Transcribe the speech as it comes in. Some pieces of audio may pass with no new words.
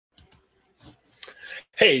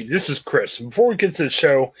Hey, this is Chris. Before we get to the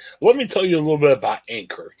show, let me tell you a little bit about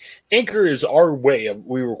Anchor. Anchor is our way of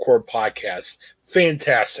we record podcasts.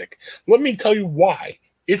 Fantastic. Let me tell you why.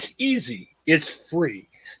 It's easy. It's free.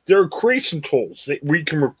 There are creation tools that where you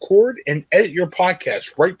can record and edit your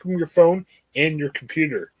podcast right from your phone and your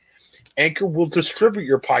computer. Anchor will distribute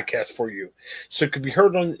your podcast for you, so it can be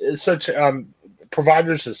heard on such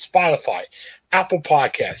providers as Spotify, Apple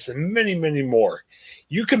Podcasts, and many, many more.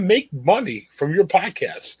 You can make money from your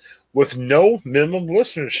podcast with no minimum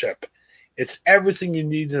listenership. It's everything you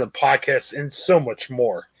need in a podcast and so much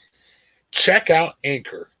more. Check out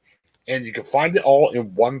Anchor, and you can find it all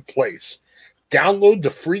in one place. Download the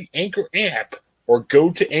free Anchor app or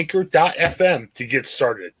go to anchor.fm to get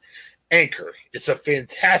started. Anchor, it's a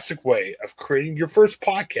fantastic way of creating your first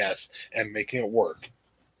podcast and making it work.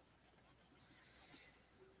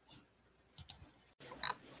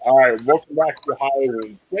 All right, welcome back to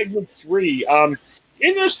Hollywood. Segment 3.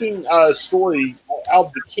 Interesting story out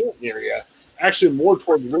of the Canton area, actually more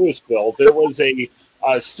toward Louisville. There was a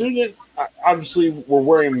student, obviously, were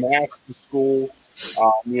wearing masks to school,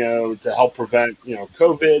 to help prevent,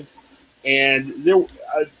 COVID. And there,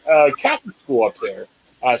 a Catholic school up there,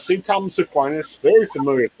 St. Thomas Aquinas, very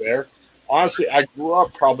familiar there. Honestly, I grew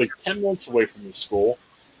up probably 10 minutes away from the school.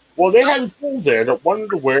 Well, they had a girl there that wanted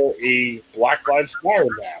to wear a Black Lives Matter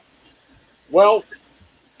mask. Well,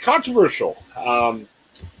 controversial. Black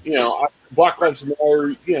Lives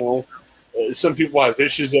Matter, some people have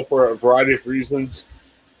issues with for a variety of reasons,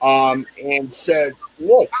 and said,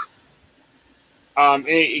 look, and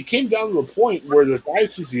it came down to the point where the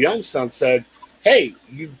Diocese of Youngstown said, hey,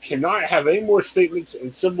 you cannot have any more statements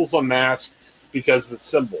and symbols on masks because of its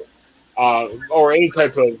symbol, or any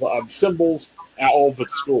type of symbols at all of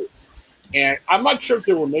its schools. And I'm not sure if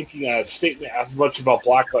they were making a statement as much about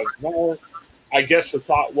Black Lives Matter. I guess the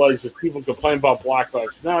thought was if people complain about Black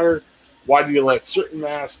Lives Matter, why do you let certain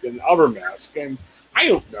masks and other masks? And I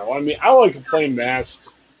don't know. I mean, I like a plain mask.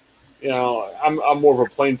 I'm more of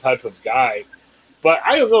a plain type of guy. But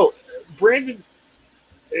I don't know. Brandon,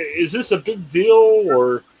 is this a big deal?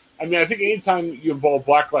 Or, I mean, I think anytime you involve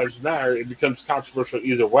Black Lives Matter, it becomes controversial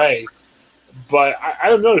either way. But I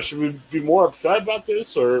don't know. Should we be more upset about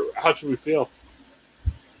this, or how should we feel?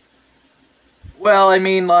 Well, I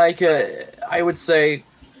mean, I would say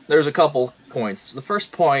there's a couple points. The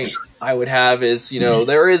first point I would have is,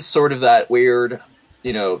 there is sort of that weird,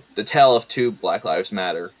 the tale of two Black Lives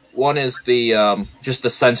Matter. One is the, just the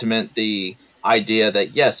sentiment, the idea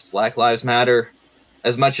that, yes, Black Lives Matter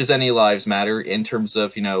as much as any lives matter in terms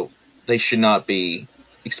of, they should not be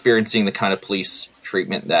experiencing the kind of police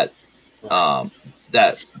treatment that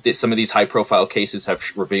some of these high profile cases have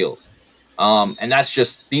revealed. And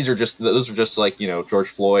those are just like, George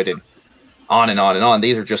Floyd and on and on and on.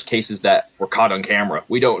 These are just cases that were caught on camera.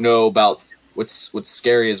 We don't know about what's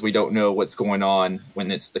scary is we don't know what's going on when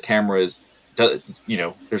the camera is,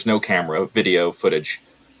 there's no camera video footage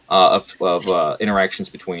of interactions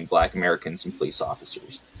between Black Americans and police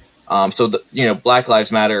officers. Black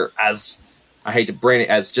Lives Matter, as I hate to brand it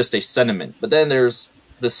as just a sentiment, but then there's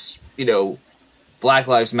this, Black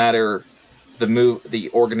Lives Matter, the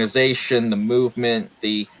organization, the movement,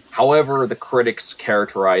 however the critics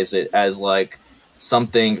characterize it as like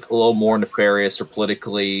something a little more nefarious or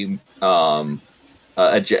politically agenda.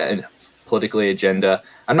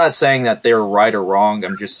 I'm not saying that they're right or wrong.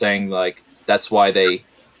 I'm just saying like that's why they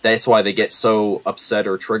get so upset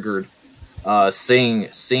or triggered seeing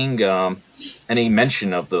any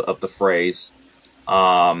mention of the phrase,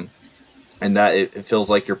 and that it feels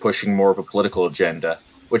like you're pushing more of a political agenda,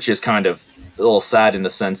 which is kind of a little sad in the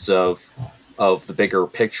sense of the bigger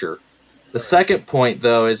picture. The second point,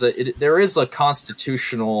 though, is that there is a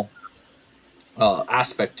constitutional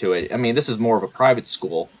aspect to it. I mean, this is more of a private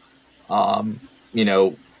school. If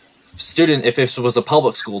this was a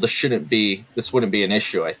public school, this wouldn't be an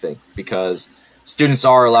issue, I think, because students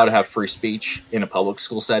are allowed to have free speech in a public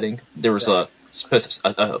school setting. There was a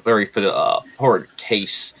very horrid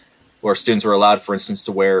case where students were allowed, for instance,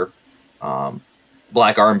 to wear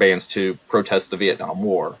black armbands to protest the Vietnam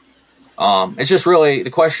War. It's just really the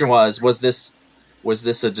question was this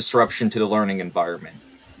a disruption to the learning environment?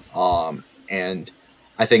 And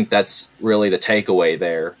I think that's really the takeaway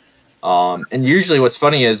there. And usually, what's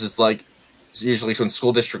funny is like usually when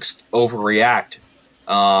school districts overreact,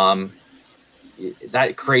 that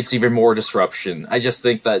creates even more disruption. I just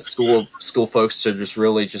think that school folks should just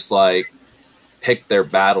really just like pick their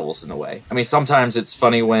battles in a way. I mean, sometimes it's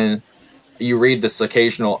funny when you read an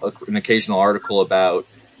occasional article about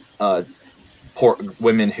poor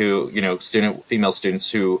women who, female students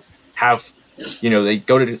who have they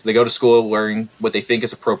go to school wearing what they think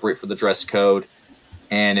is appropriate for the dress code,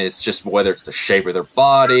 and it's just whether it's the shape of their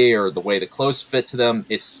body or the way the clothes fit to them.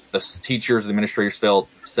 It's the teachers, the administrators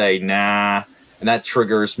say nah, and that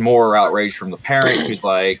triggers more outrage from the parent who's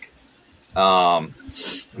like,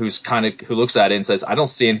 who looks at it and says, I don't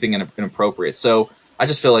see anything inappropriate. So I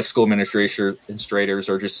just feel like school administrators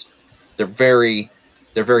are just they're very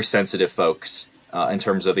sensitive folks in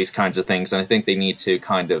terms of these kinds of things, and I think they need to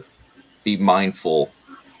kind of be mindful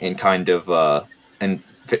and kind of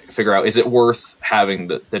figure out, is it worth having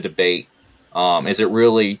the debate? Is it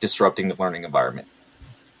really disrupting the learning environment?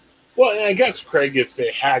 Well, and I guess, Craig, if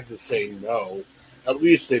they had to say no, at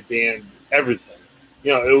least they banned everything.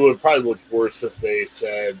 It would probably look worse if they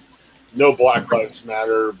said no Black Lives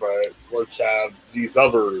Matter, but let's have these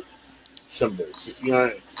other symbols.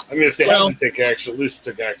 I mean, if they had to take action, at least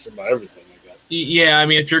take action about everything, I guess. Yeah, I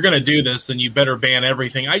mean, if you're going to do this, then you better ban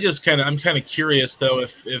everything. I'm kind of curious though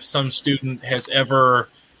if some student has ever,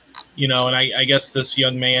 and I guess this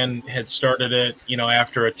young man had started it,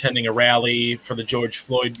 after attending a rally for the George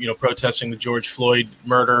Floyd, protesting the George Floyd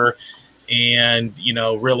murder, and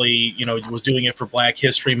really, was doing it for Black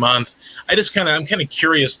History Month. I'm kind of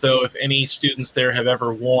curious though if any students there have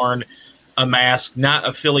ever worn a mask not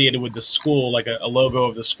affiliated with the school, like a logo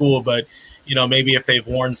of the school, but maybe if they've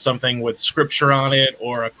worn something with scripture on it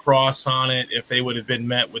or a cross on it, if they would have been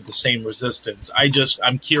met with the same resistance.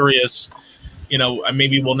 I'm curious.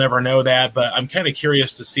 Maybe we'll never know that, but I'm kind of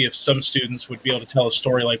curious to see if some students would be able to tell a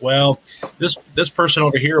story like, well, this person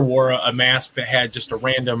over here wore a mask that had just a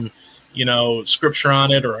random, scripture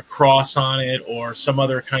on it or a cross on it or some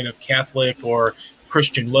other kind of Catholic or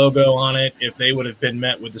Christian logo on it, if they would have been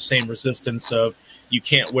met with the same resistance of, you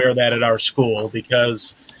can't wear that at our school,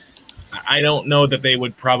 because I don't know that they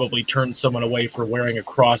would probably turn someone away for wearing a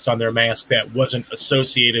cross on their mask that wasn't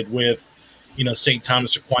associated with, St.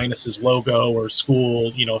 Thomas Aquinas' logo or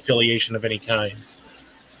school, affiliation of any kind.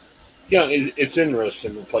 Yeah, it's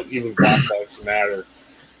interesting. It's like even Black Lives Matter.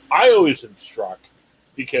 I always am struck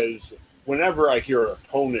because whenever I hear an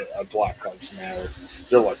opponent of Black Lives Matter,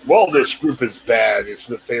 they're like, well, this group is bad, it's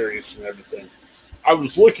nefarious and everything. I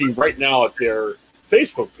was looking right now at their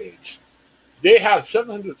Facebook page. They have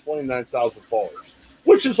 729,000 followers,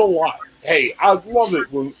 which is a lot. Hey, I'd love it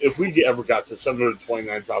if we ever got to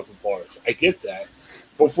 729,000 followers. I get that.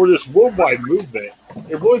 But for this worldwide movement,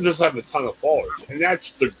 it really doesn't have a ton of followers. And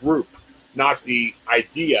that's the group, not the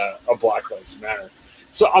idea of Black Lives Matter.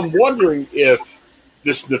 So I'm wondering if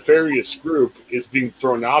this nefarious group is being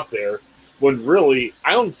thrown out there when really,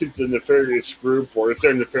 I don't think the nefarious group, or if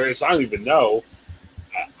they're nefarious, I don't even know.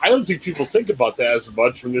 I don't think people think about that as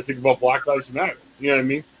much when they think about Black Lives Matter. You know what I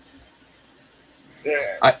mean?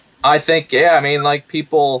 Yeah. I think, yeah, I mean, like,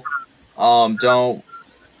 people don't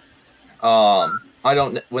I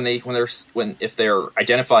don't if they're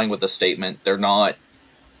identifying with a statement, they're not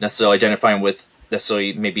necessarily identifying with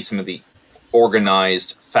necessarily maybe some of the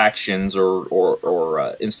organized factions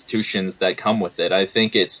or institutions that come with it. I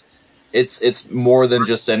think it's more than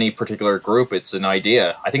just any particular group. It's an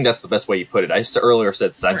idea. I think that's the best way you put it. I earlier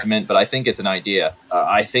said sentiment, but I think it's an idea.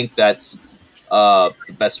 I think that's the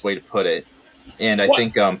best way to put it. And I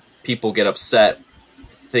think people get upset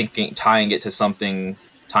tying it to something,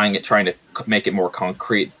 trying to make it more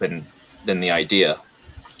concrete than the idea.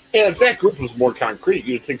 And if that group was more concrete,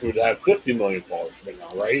 you'd think it would have 50 million followers by now,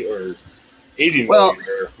 right? Or 80 million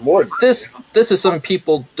or more. This is something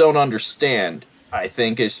people don't understand. I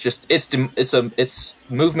think it's just it's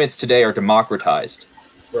movements today are democratized.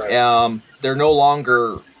 Right. They're no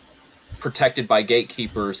longer protected by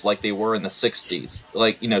gatekeepers like they were in the 60s.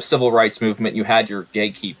 Like, civil rights movement, you had your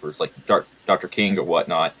gatekeepers like Dr. King or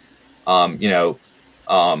whatnot. Even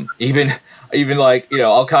like,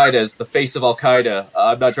 Al Qaeda is the face of Al Qaeda.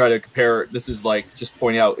 I'm not trying to compare. This is like just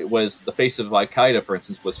pointing out, it was the face of Al Qaeda, for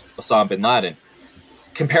instance, was Osama bin Laden.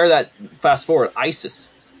 Compare that. Fast forward, ISIS.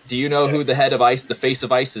 Do you know who the head of ISIS, the face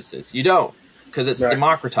of ISIS is? You don't, because it's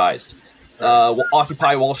democratized.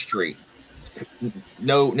 Occupy Wall Street.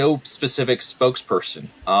 No specific spokesperson.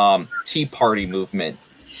 Tea Party movement.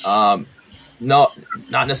 Not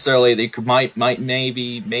necessarily. They might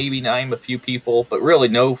maybe name a few people, but really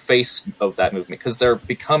no face of that movement, because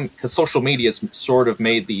social media has sort of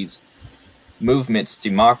made these movements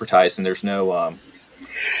democratized, and there's no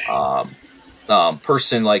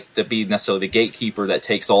person like to be necessarily the gatekeeper that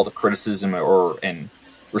takes all the criticism and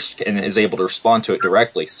is able to respond to it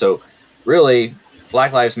directly. So really,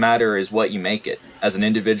 Black Lives Matter is what you make it as an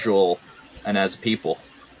individual and as a people.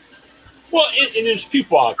 Well, and there's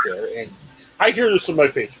people out there, and I hear this on my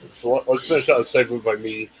Facebook. So let's finish out a segment by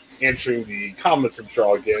me answering the comments I'm sure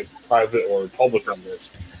I'll get, private or public on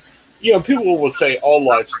this. People will say all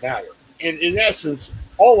lives matter. And in essence,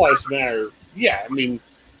 all lives matter. Yeah, I mean,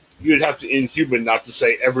 you'd have to inhuman not to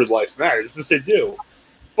say every life matters, because they do.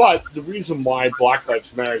 But the reason why Black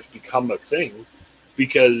Lives Matter has become a thing,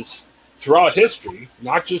 because throughout history,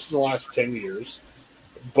 not just in the last 10 years,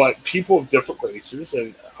 but people of different races,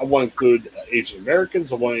 and I want to include Asian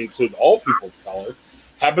Americans, I want to include all people of color,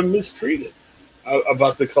 have been mistreated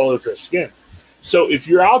about the color of their skin. So if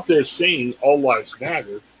you're out there saying all lives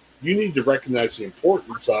matter, you need to recognize the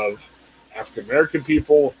importance of African American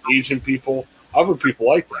people, Asian people, other people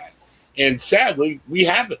like that. And sadly, we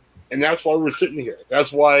haven't. And that's why we're sitting here.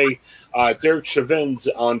 That's why Derek Chauvin's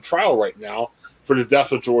on trial right now for the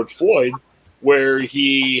death of George Floyd, where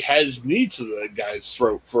he has knee to the guy's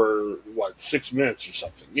throat for, 6 minutes or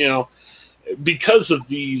something. Because of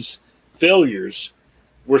these failures,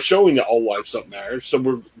 we're showing that all lives don't matter. So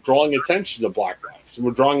we're drawing attention to Black lives. And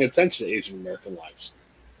we're drawing attention to Asian American lives.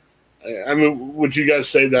 I mean, would you guys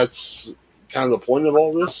say that's kind of the point of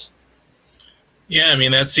all this? Yeah, I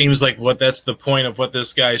mean, that seems like that's the point of what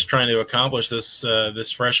this guy's trying to accomplish.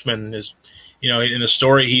 This freshman is, in the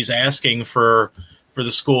story, he's asking for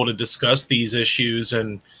the school to discuss these issues,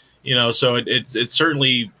 and so it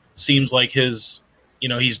certainly seems like he's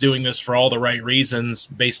doing this for all the right reasons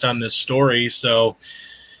based on this story. So,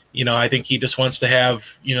 I think he just wants to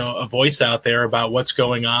have a voice out there about what's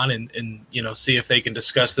going on, and see if they can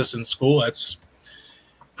discuss this in school. That's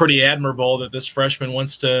pretty admirable that this freshman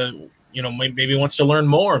wants to. Maybe wants to learn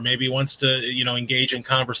more, maybe wants to, engage in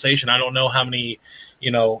conversation. I don't know how many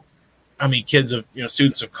kids of,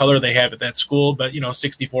 students of color they have at that school, but,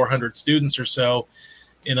 6,400 students or so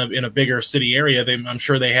in a bigger city area, I'm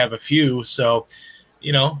sure they have a few. So,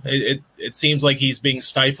 it seems like he's being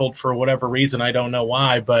stifled for whatever reason. I don't know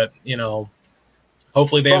why, but,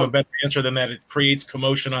 hopefully they have a better answer than that. It creates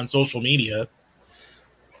commotion on social media.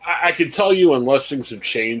 I can tell you, unless things have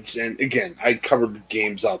changed, and again, I covered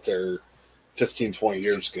games out there 15, 20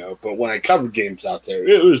 years ago, but when I covered games out there,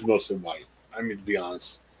 it was mostly white. I mean, to be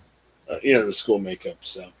honest, the school makeup.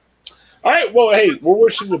 So, all right, well, hey, we're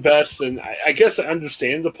wishing the best, and I guess I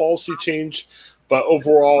understand the policy change, but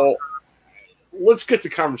overall, let's get the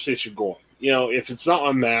conversation going. If it's not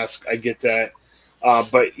unmasked, I get that,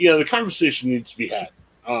 but the conversation needs to be had,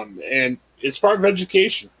 and it's part of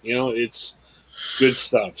education. It's good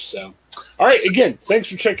stuff. So, all right. Again, thanks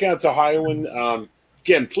for checking out the Ohioan.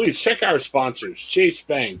 Again, please check out our sponsors: Chase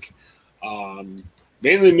Bank,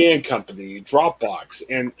 Manly Man Company, Dropbox,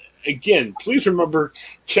 and again, please remember,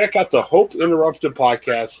 check out the Hope Interrupted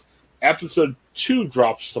podcast. Episode 2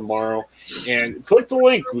 drops tomorrow, and click the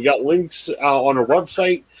link. We got links on our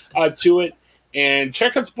website to it, and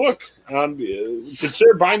check out the book.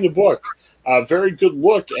 Consider buying the book. A very good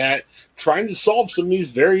look at trying to solve some of these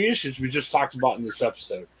very issues we just talked about in this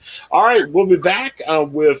episode. All right, we'll be back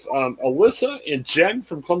with Alyssa and Jen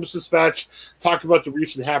from Columbus Dispatch talk about the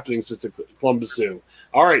recent happenings at the Columbus Zoo.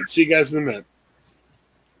 All right, see you guys in a minute.